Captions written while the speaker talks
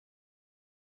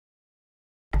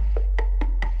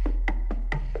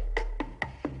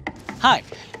Hi,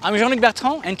 I'm JeanLuc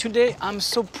Bertrand, and today I'm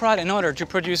so proud and honored to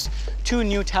produce two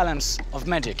new talents of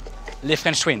magic, les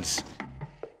French twins.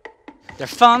 They're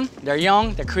fun, they're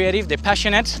young, they're creative, they're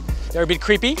passionate, they're a bit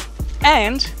creepy,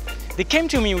 and they came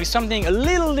to me with something a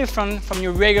little different from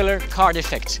your regular card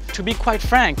effect. To be quite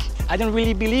frank, I don't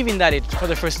really believe in that for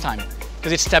the first time,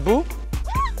 because it's taboo,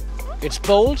 it's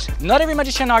bold. Not every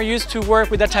magician are used to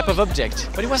work with that type of object,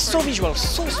 but it was so visual,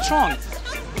 so strong.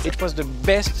 It was the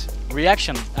best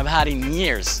reaction I've had in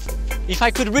years. If I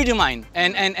could read your mind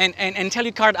and tell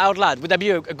you card out loud, would that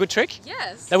be a good trick?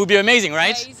 Yes. That would be amazing,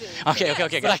 right? Amazing. Okay, Yes.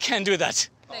 okay, but I can't do that.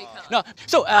 No, you can't. No.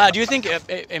 So, do you think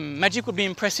magic would be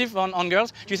impressive on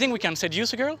girls? Do you think we can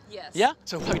seduce a girl? Yes. Yeah?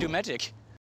 So why we do magic?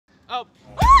 Oh.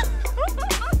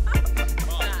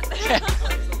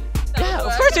 Yeah,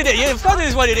 of course it is. Yeah, of course it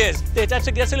is what it is. That's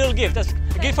a little gift. That's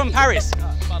a gift from Paris.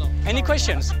 Any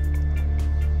questions?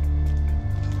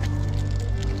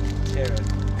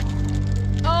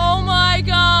 Oh my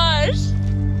gosh!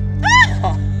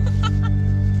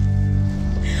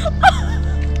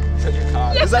 Is that your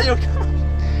card? Is that your card?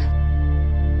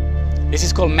 This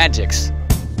is called Magix.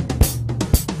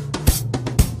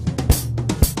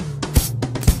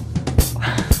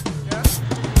 Yeah?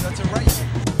 That's a right.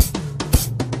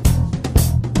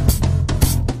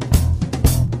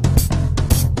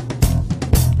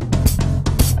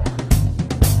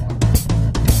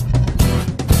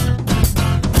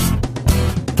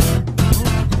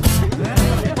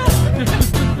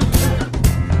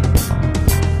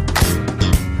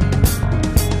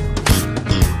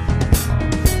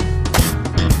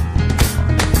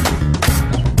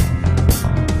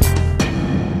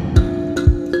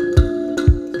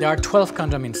 There are 12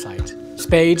 condoms inside.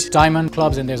 Spades, diamond,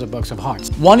 clubs, and there's a box of hearts.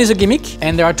 One is a gimmick,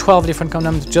 and there are 12 different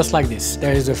condoms just like this.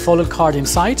 There is a folded card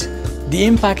inside. The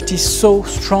impact is so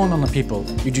strong on the people.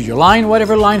 You do your line,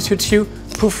 whatever line suits you,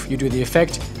 poof, you do the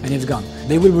effect, and it's gone.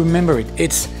 They will remember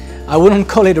it. I wouldn't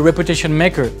call it a reputation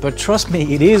maker, but trust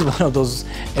me, it is one of those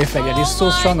effects that is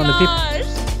so strong on the people.